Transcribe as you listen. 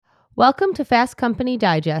Welcome to Fast Company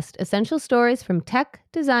Digest, essential stories from tech,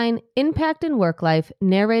 design, impact, and work life,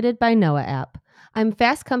 narrated by Noah App. I'm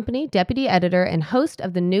Fast Company Deputy Editor and host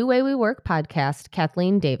of the New Way We Work podcast,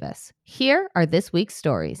 Kathleen Davis. Here are this week's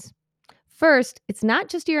stories. First, it's not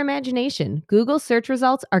just your imagination. Google search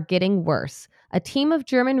results are getting worse. A team of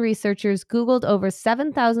German researchers Googled over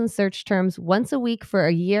 7,000 search terms once a week for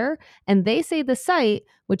a year, and they say the site,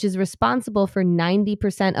 which is responsible for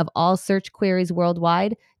 90% of all search queries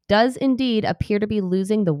worldwide, does indeed appear to be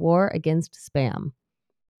losing the war against spam.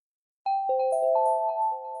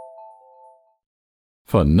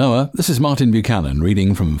 For Noah, this is Martin Buchanan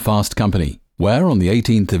reading from Fast Company, where on the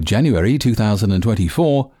 18th of January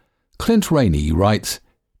 2024, Clint Rainey writes,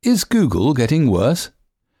 "Is Google getting worse?"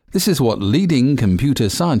 This is what leading computer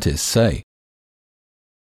scientists say.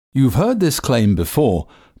 You've heard this claim before,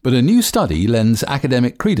 but a new study lends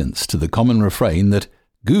academic credence to the common refrain that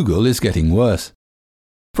Google is getting worse.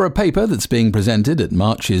 For a paper that's being presented at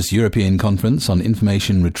March's European Conference on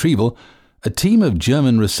Information Retrieval, a team of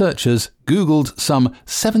German researchers Googled some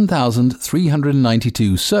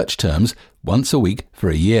 7,392 search terms once a week for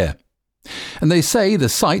a year. And they say the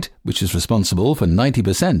site, which is responsible for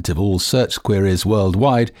 90% of all search queries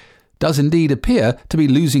worldwide, does indeed appear to be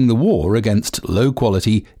losing the war against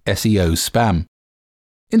low-quality SEO spam.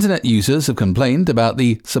 Internet users have complained about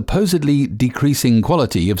the supposedly decreasing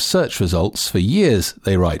quality of search results for years,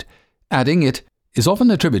 they write, adding it is often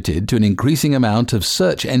attributed to an increasing amount of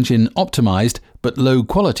search engine optimized but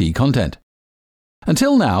low-quality content.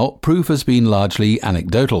 Until now, proof has been largely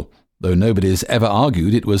anecdotal, though nobody's ever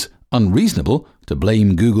argued it was unreasonable to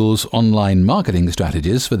blame Google's online marketing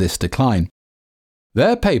strategies for this decline.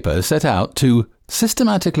 Their paper set out to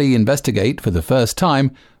systematically investigate for the first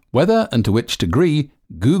time whether and to which degree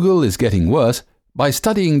Google is getting worse by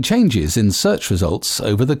studying changes in search results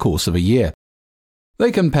over the course of a year.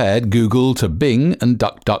 They compared Google to Bing and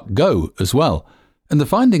DuckDuckGo as well, and the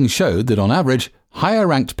findings showed that on average,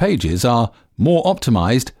 higher-ranked pages are more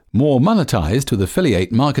optimized, more monetized with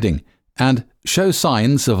affiliate marketing, and show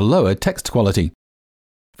signs of lower text quality.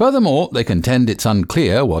 Furthermore, they contend it's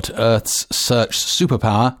unclear what Earth's search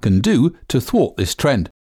superpower can do to thwart this trend.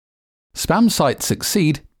 Spam sites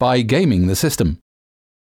succeed by gaming the system.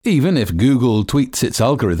 Even if Google tweaks its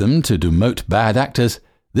algorithm to demote bad actors,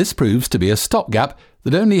 this proves to be a stopgap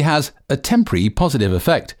that only has a temporary positive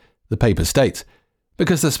effect, the paper states,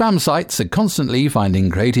 because the spam sites are constantly finding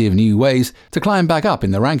creative new ways to climb back up in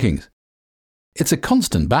the rankings. It's a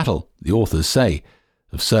constant battle, the authors say,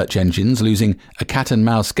 of search engines losing a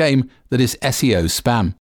cat-and-mouse game that is SEO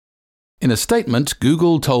spam. In a statement,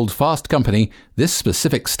 Google told Fast Company this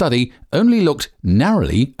specific study only looked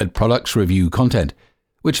narrowly at products review content,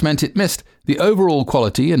 which meant it missed the overall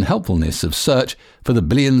quality and helpfulness of search for the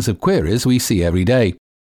billions of queries we see every day.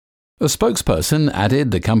 A spokesperson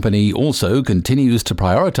added the company also continues to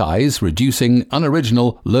prioritize reducing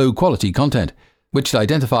unoriginal, low-quality content, which it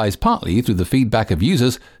identifies partly through the feedback of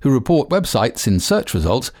users who report websites in search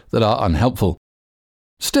results that are unhelpful.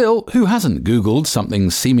 Still, who hasn't Googled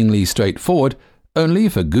something seemingly straightforward, only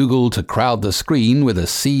for Google to crowd the screen with a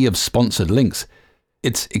sea of sponsored links?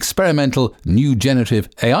 Its experimental new generative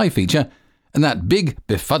AI feature, and that big,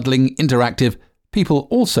 befuddling, interactive people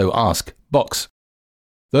also ask box.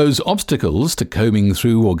 Those obstacles to combing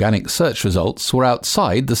through organic search results were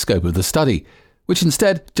outside the scope of the study, which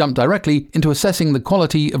instead jumped directly into assessing the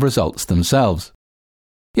quality of results themselves.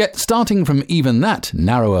 Yet, starting from even that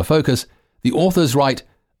narrower focus, the authors write,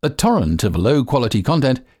 a torrent of low-quality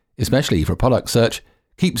content, especially for product search,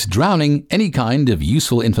 keeps drowning any kind of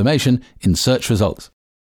useful information in search results.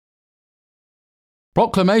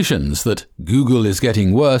 Proclamations that Google is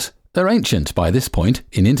getting worse are ancient by this point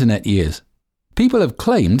in internet years. People have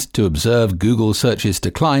claimed to observe Google search's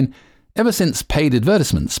decline ever since paid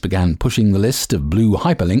advertisements began pushing the list of blue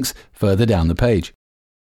hyperlinks further down the page.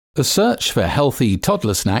 A search for healthy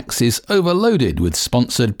toddler snacks is overloaded with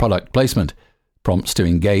sponsored product placement, prompts to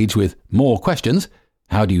engage with more questions,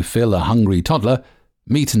 how do you fill a hungry toddler,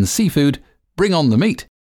 meat and seafood, bring on the meat,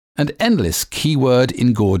 and endless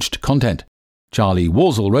keyword-engorged content. Charlie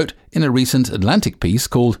Warzel wrote in a recent Atlantic piece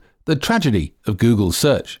called The Tragedy of Google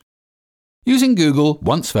Search. Using Google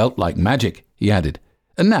once felt like magic, he added,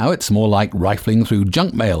 and now it's more like rifling through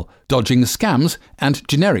junk mail, dodging scams and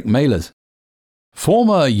generic mailers.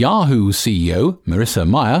 Former Yahoo CEO Marissa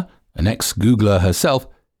Mayer, an ex-Googler herself,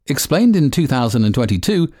 explained in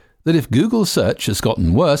 2022 that if Google search has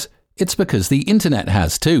gotten worse, it's because the internet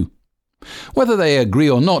has too. Whether they agree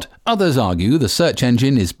or not, others argue the search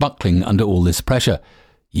engine is buckling under all this pressure,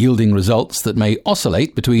 yielding results that may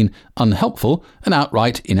oscillate between unhelpful and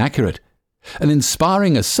outright inaccurate, and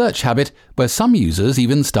inspiring a search habit where some users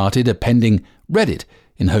even started appending Reddit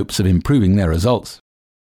in hopes of improving their results.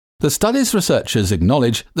 The study's researchers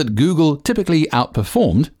acknowledge that Google typically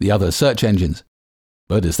outperformed the other search engines.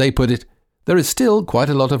 But as they put it, there is still quite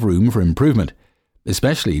a lot of room for improvement,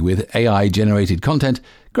 especially with AI-generated content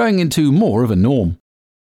growing into more of a norm.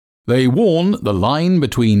 They warn the line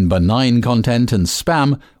between benign content and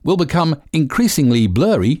spam will become increasingly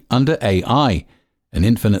blurry under AI, an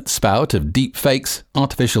infinite spout of deepfakes,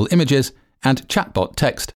 artificial images, and chatbot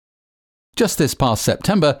text. Just this past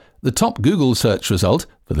September, the top Google search result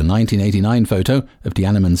for the 1989 photo of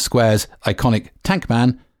Tiananmen Square's iconic Tank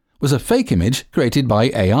Man was a fake image created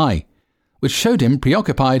by AI, which showed him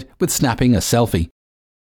preoccupied with snapping a selfie.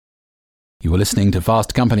 You are listening to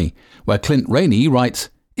Fast Company, where Clint Rainey writes,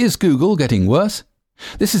 "Is Google getting worse?"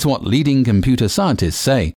 This is what leading computer scientists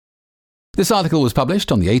say. This article was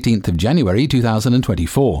published on the 18th of January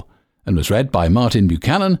 2024 and was read by Martin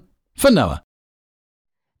Buchanan for NOAA.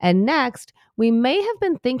 And next, we may have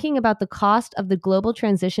been thinking about the cost of the global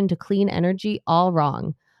transition to clean energy all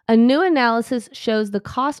wrong. A new analysis shows the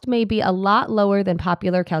cost may be a lot lower than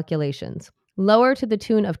popular calculations, lower to the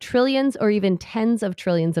tune of trillions or even tens of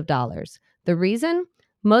trillions of dollars. The reason?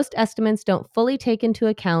 Most estimates don't fully take into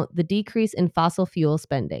account the decrease in fossil fuel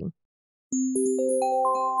spending.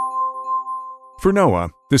 For NOAA,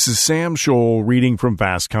 this is Sam Scholl reading from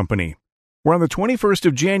Fast Company. We're on the 21st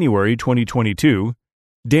of January, 2022.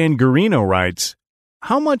 Dan Garino writes,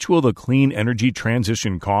 "How much will the clean energy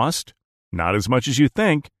transition cost? Not as much as you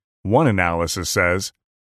think," one analysis says.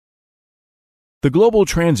 The global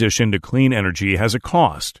transition to clean energy has a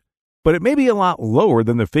cost, but it may be a lot lower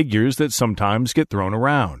than the figures that sometimes get thrown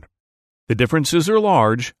around. The differences are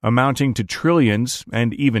large, amounting to trillions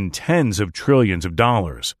and even tens of trillions of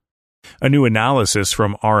dollars. A new analysis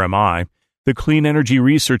from RMI, the Clean Energy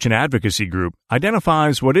Research and Advocacy Group,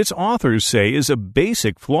 identifies what its authors say is a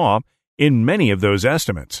basic flaw in many of those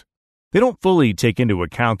estimates. They don't fully take into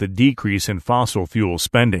account the decrease in fossil fuel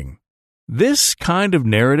spending. This kind of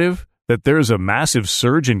narrative, that there's a massive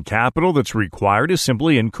surge in capital that's required, is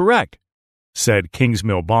simply incorrect, said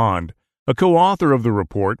Kingsmill Bond, a co-author of the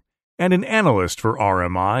report and an analyst for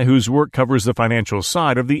RMI whose work covers the financial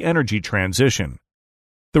side of the energy transition.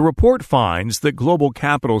 The report finds that global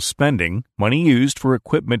capital spending, money used for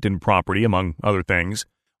equipment and property, among other things,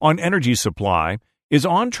 on energy supply is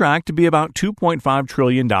on track to be about $2.5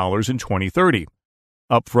 trillion in 2030,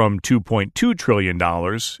 up from $2.2 trillion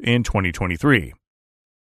in 2023.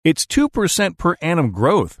 It's 2% per annum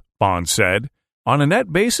growth, Bond said. On a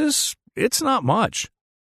net basis, it's not much.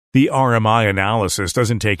 The RMI analysis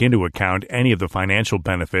doesn't take into account any of the financial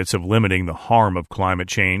benefits of limiting the harm of climate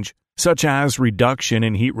change, such as reduction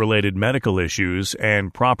in heat-related medical issues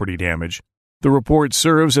and property damage. The report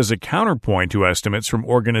serves as a counterpoint to estimates from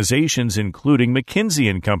organizations including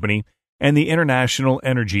McKinsey & Company and the International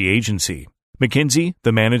Energy Agency. McKinsey,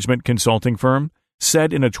 the management consulting firm,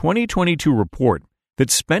 said in a 2022 report that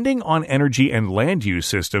spending on energy and land use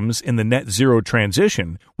systems in the net zero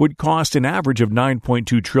transition would cost an average of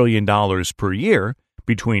 $9.2 trillion per year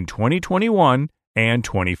between 2021 and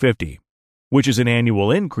 2050. Which is an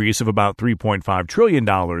annual increase of about $3.5 trillion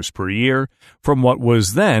per year from what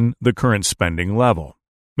was then the current spending level.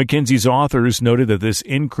 McKinsey's authors noted that this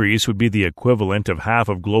increase would be the equivalent of half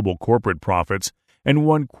of global corporate profits and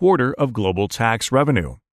 1/4 of global tax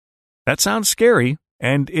revenue. That sounds scary,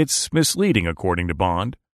 and it's misleading, according to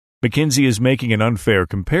Bond. McKinsey is making an unfair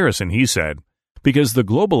comparison, he said, because the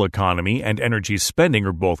global economy and energy spending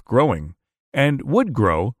are both growing, and would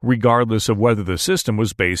grow regardless of whether the system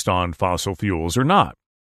was based on fossil fuels or not.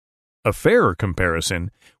 A fairer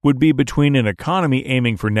comparison would be between an economy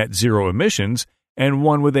aiming for net zero emissions and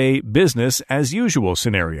one with a business-as-usual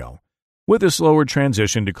scenario, with a slower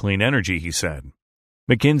transition to clean energy, he said.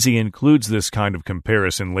 McKinsey includes this kind of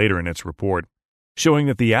comparison later in its report, showing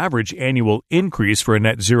that the average annual increase for a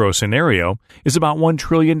net zero scenario is about $1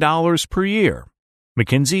 trillion per year.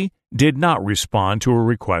 McKinsey did not respond to a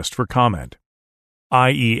request for comment.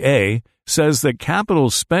 IEA says that capital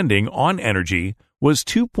spending on energy was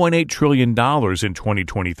 $2.8 trillion in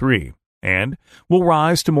 2023 and will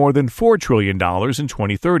rise to more than $4 trillion in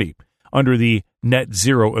 2030 under the net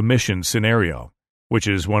zero emissions scenario, which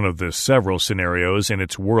is one of the several scenarios in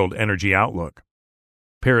its World Energy Outlook.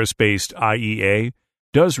 Paris-based IEA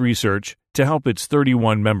does research to help its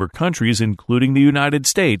 31 member countries, including the United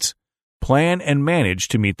States, plan and manage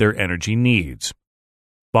to meet their energy needs.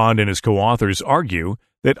 Bond and his co-authors argue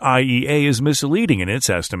that IEA is misleading in its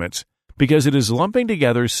estimates because it is lumping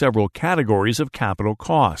together several categories of capital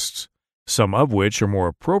costs, some of which are more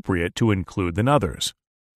appropriate to include than others.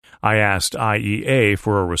 I asked IEA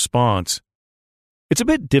for a response. It's a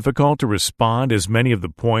bit difficult to respond as many of the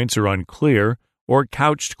points are unclear or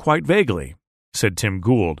couched quite vaguely, said Tim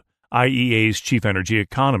Gould, IEA's chief energy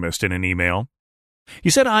economist, in an email. He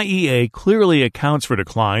said IEA clearly accounts for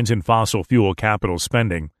declines in fossil fuel capital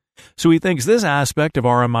spending, so he thinks this aspect of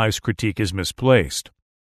RMI's critique is misplaced.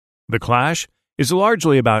 The clash is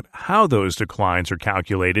largely about how those declines are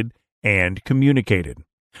calculated and communicated.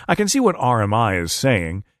 I can see what RMI is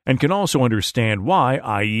saying and can also understand why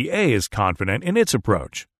IEA is confident in its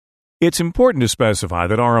approach. It's important to specify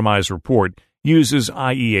that RMI's report uses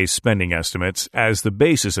IEA spending estimates as the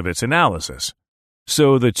basis of its analysis,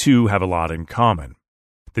 so the two have a lot in common.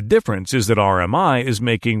 The difference is that RMI is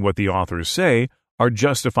making what the authors say are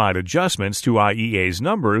justified adjustments to IEA's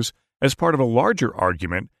numbers as part of a larger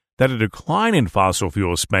argument that a decline in fossil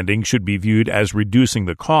fuel spending should be viewed as reducing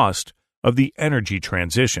the cost of the energy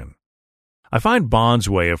transition. I find Bond's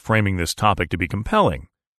way of framing this topic to be compelling,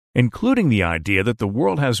 including the idea that the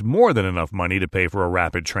world has more than enough money to pay for a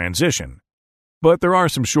rapid transition. But there are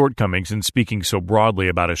some shortcomings in speaking so broadly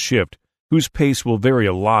about a shift whose pace will vary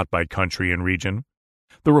a lot by country and region.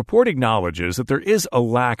 The report acknowledges that there is a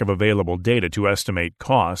lack of available data to estimate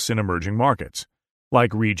costs in emerging markets,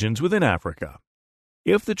 like regions within Africa.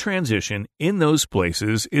 If the transition in those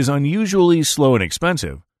places is unusually slow and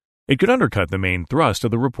expensive, it could undercut the main thrust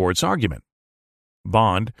of the report's argument.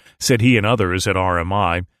 Bond said he and others at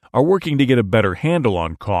RMI are working to get a better handle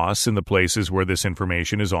on costs in the places where this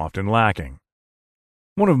information is often lacking.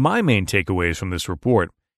 One of my main takeaways from this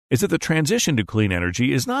report is that the transition to clean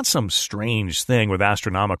energy is not some strange thing with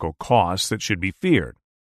astronomical costs that should be feared.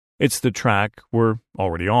 It's the track we're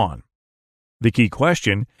already on. The key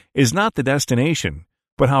question is not the destination,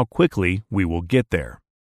 but how quickly we will get there.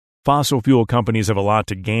 Fossil fuel companies have a lot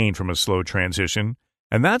to gain from a slow transition,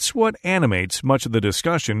 and that's what animates much of the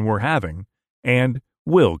discussion we're having and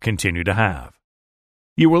will continue to have.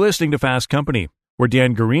 You were listening to Fast Company, where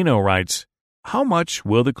Dan Garino writes, "How much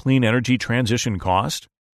will the clean energy transition cost?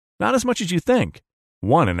 Not as much as you think,"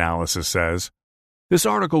 one analysis says. This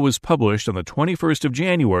article was published on the 21st of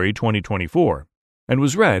January 2024 and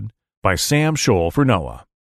was read by Sam Scholl for NOAA.